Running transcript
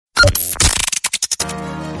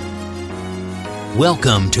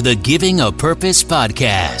Welcome to the Giving a Purpose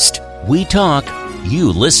podcast. We talk,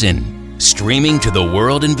 you listen. Streaming to the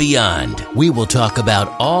world and beyond, we will talk about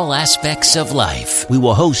all aspects of life. We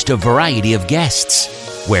will host a variety of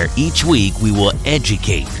guests, where each week we will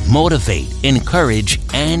educate, motivate, encourage,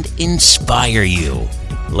 and inspire you.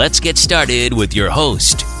 Let's get started with your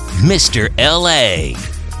host, Mr. L.A.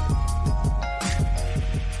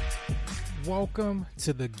 Welcome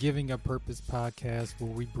to the Giving a Purpose podcast,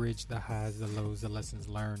 where we bridge the highs, the lows, the lessons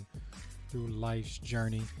learned through life's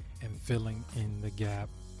journey and filling in the gap.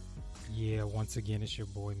 Yeah, once again, it's your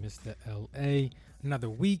boy, Mr. L.A. Another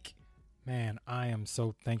week. Man, I am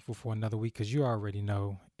so thankful for another week, because you already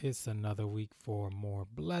know it's another week for more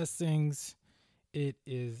blessings. It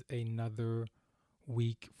is another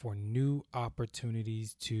week for new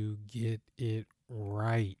opportunities to get it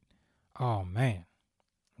right. Oh, man.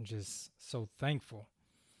 I'm just so thankful.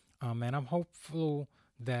 And I'm hopeful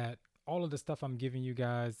that all of the stuff I'm giving you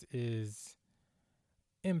guys is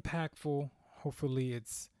impactful. Hopefully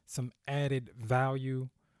it's some added value.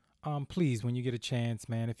 Please, when you get a chance,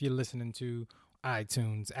 man, if you're listening to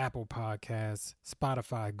iTunes, Apple Podcasts,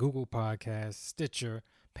 Spotify, Google Podcasts, Stitcher,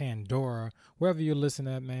 Pandora, wherever you listen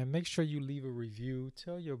at, man, make sure you leave a review.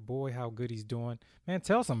 Tell your boy how good he's doing. Man,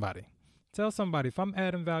 tell somebody. Tell somebody. If I'm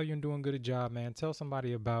adding value and doing good a job, man, tell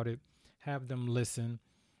somebody about it. Have them listen.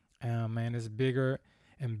 Man, it's bigger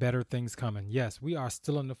and better things coming. Yes, we are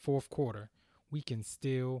still in the fourth quarter. We can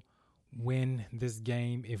still win this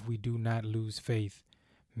game if we do not lose faith.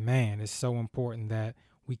 Man, it's so important that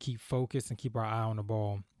we keep focused and keep our eye on the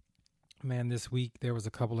ball. Man, this week there was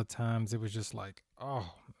a couple of times it was just like,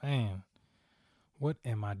 oh, man, what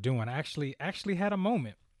am I doing? I actually had a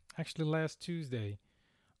moment. Actually, last Tuesday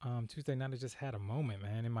night, I just had a moment,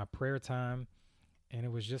 man, in my prayer time. And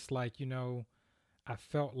it was just like, I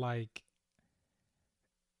felt like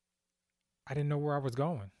I didn't know where I was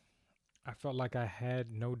going. I felt like I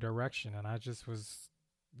had no direction, and I just was,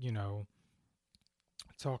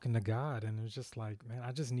 talking to God, and it was just like, man,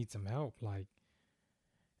 I just need some help. Like,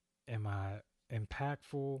 am I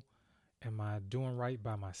impactful? Am I doing right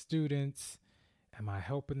by my students? Am I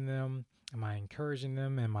helping them? Am I encouraging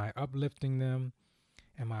them? Am I uplifting them?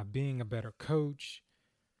 Am I being a better coach?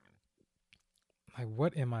 Like,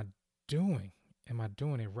 what am I doing? Am I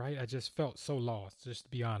doing it right? I just felt so lost, just to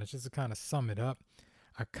be honest. Just to kind of sum it up,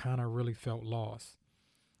 I kind of really felt lost.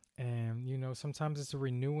 And, sometimes it's a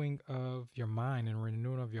renewing of your mind and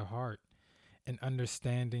renewing of your heart, and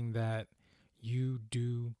understanding that you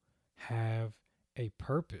do have a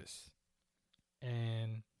purpose.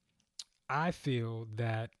 And I feel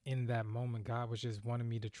that in that moment, God was just wanting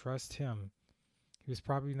me to trust him. He was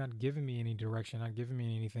probably not giving me any direction, not giving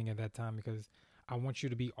me anything at that time, because I want you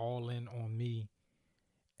to be all in on me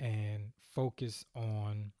and focus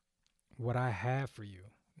on what I have for you.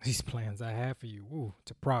 These plans I have for you,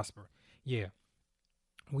 to prosper. Yeah,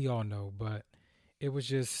 we all know, but it was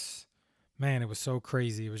just, man, it was so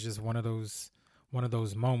crazy. It was just one of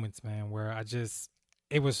those moments, man, where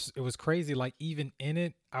it was crazy. Like, even in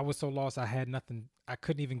it, I was so lost. I had nothing. I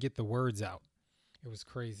couldn't even get the words out. It was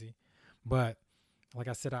crazy. But like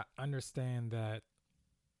I said, I understand that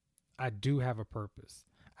I do have a purpose.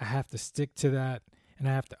 I have to stick to that, and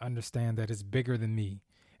I have to understand that it's bigger than me,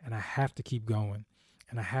 and I have to keep going,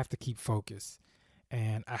 and I have to keep focused,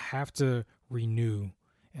 and I have to renew,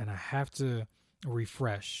 and I have to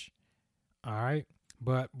refresh. All right.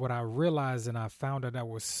 But what I realized, and I found that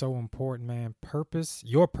was so important, man,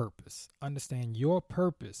 your purpose, understand your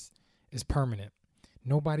purpose is permanent.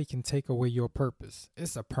 Nobody can take away your purpose.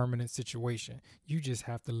 It's a permanent situation. You just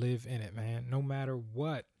have to live in it, man. No matter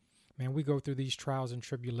what, man, we go through these trials and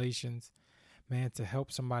tribulations, man, to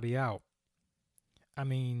help somebody out. I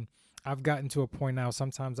mean, I've gotten to a point now,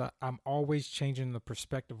 sometimes I'm always changing the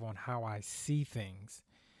perspective on how I see things,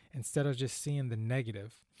 instead of just seeing the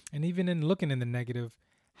negative. And even in looking in the negative,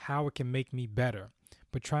 how it can make me better,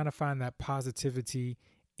 but trying to find that positivity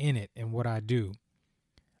in it and what I do.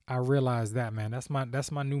 I realize that, man, that's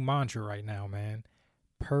my new mantra right now, man.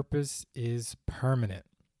 Purpose is permanent,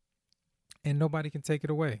 and nobody can take it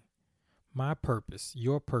away. My purpose,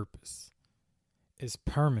 your purpose, is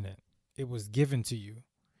permanent. It was given to you.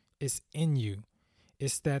 It's in you.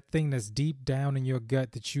 It's that thing that's deep down in your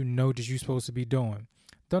gut that you know that you're supposed to be doing.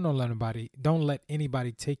 Don't let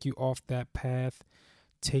anybody take you off that path,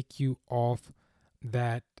 take you off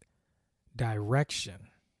that direction.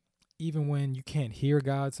 Even when you can't hear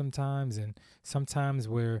God sometimes, and sometimes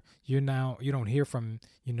where you don't hear from,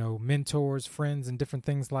 mentors, friends, and different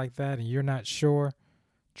things like that, and you're not sure,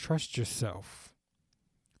 trust yourself.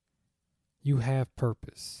 You have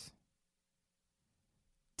purpose.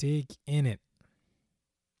 Dig in it.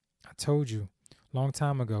 told you a long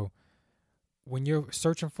time ago, when you're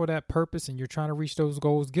searching for that purpose and you're trying to reach those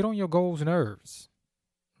goals, get on your goals' nerves.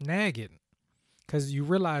 Nag it. Because you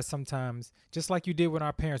realize sometimes, just like you did with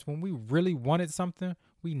our parents, when we really wanted something,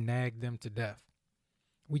 we nagged them to death.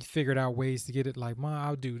 We figured out ways to get it, like, Mom,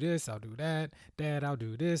 I'll do this, I'll do that. Dad, I'll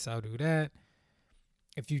do this, I'll do that.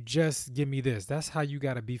 If you just give me this, that's how you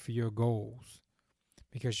got to be for your goals.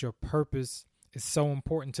 Because your purpose is so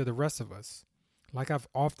important to the rest of us. Like I've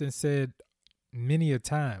often said many a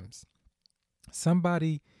times,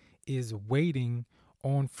 somebody is waiting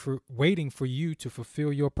for you to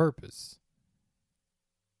fulfill your purpose.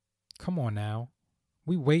 Come on now.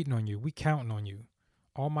 We waiting on you. We counting on you.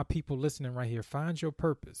 All my people listening right here, find your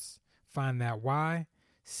purpose. Find that why.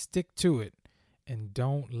 Stick to it. And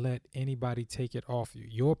don't let anybody take it off you.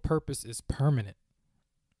 Your purpose is permanent.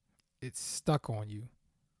 It's stuck on you.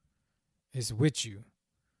 It's with you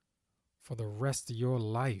for the rest of your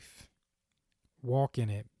life. Walk in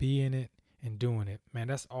it, be in it, and doing it. Man,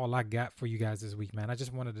 that's all I got for you guys this week, man. I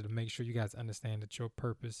just wanted to make sure you guys understand that your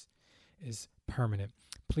purpose is permanent.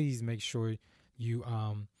 Please make sure you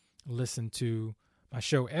listen to my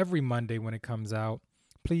show every Monday when it comes out.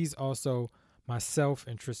 Please also, myself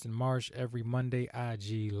and Tristan Marsh, every Monday,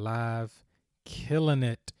 IG Live, killing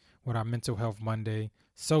it with our Mental Health Monday.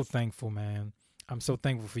 So thankful, man. I'm so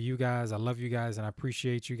thankful for you guys. I love you guys, and I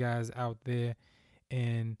appreciate you guys out there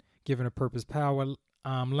and giving a purpose power.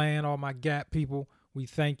 Land, all my Gap people, we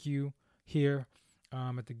thank you here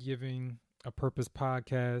at the Giving a Purpose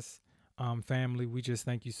podcast family. We just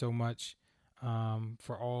thank you so much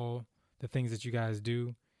for all the things that you guys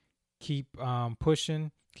do. Keep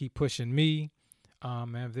pushing me.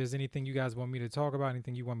 And if there's anything you guys want me to talk about,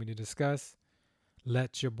 anything you want me to discuss,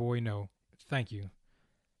 let your boy know. Thank you.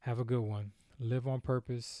 Have a good one. Live on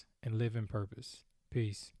purpose and live in purpose.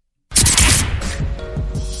 Peace.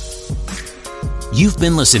 You've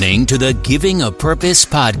been listening to the Giving a Purpose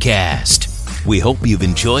podcast. We hope you've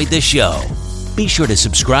enjoyed the show. Be sure to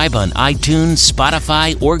subscribe on iTunes,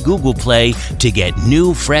 Spotify, or Google Play to get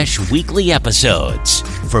new, fresh weekly episodes.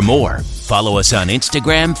 For more, follow us on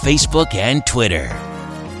Instagram, Facebook, and Twitter.